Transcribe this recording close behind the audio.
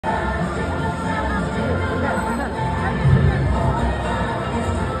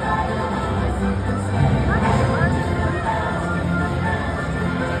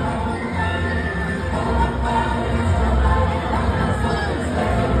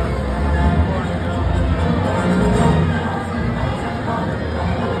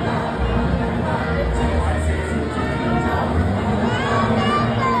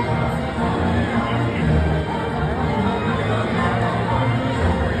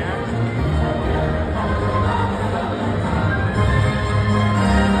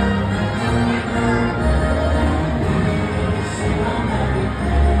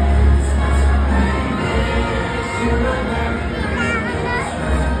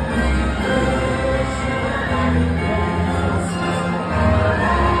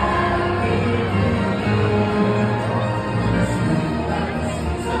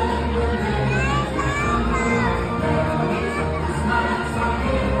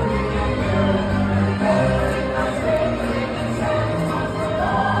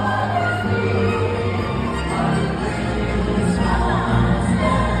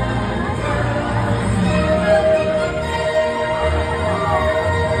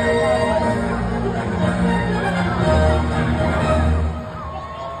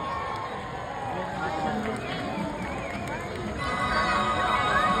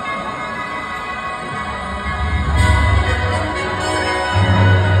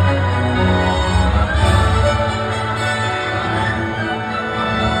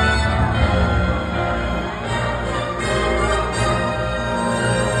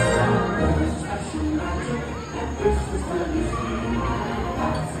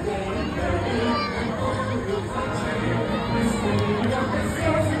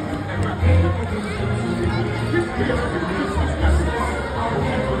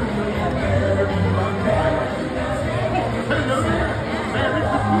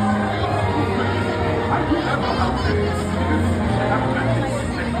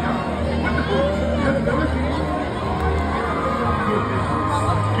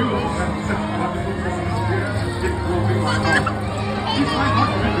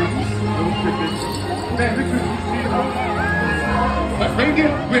But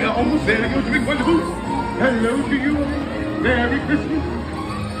Reindeer, we're almost there. You're doing wonderful. Hello to you. Merry Christmas.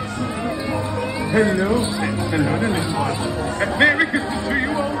 Hello. Hello, the little one. Merry Christmas to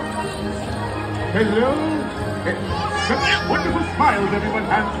you all. Hello. Such wonderful smiles everyone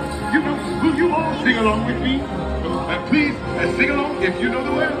has. You know, will you all sing along with me? Please, sing along if you know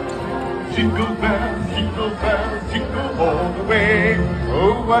the words. Jingle bells, jingle all the way.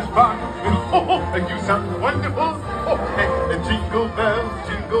 Oh, what fun. Oh, and you sound wonderful. Oh, and jingle bells,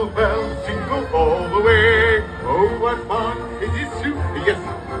 jingle all the way. Oh, what fun it is to... Yes,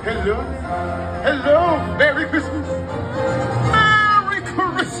 hello. Hello, Merry Christmas. Merry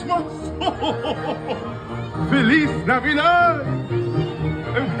Christmas. Feliz Navidad.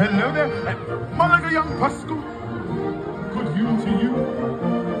 Oh, hello there. Malaga young Pascal. Good Yule to you.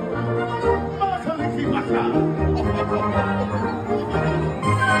 Martha Licky Butter.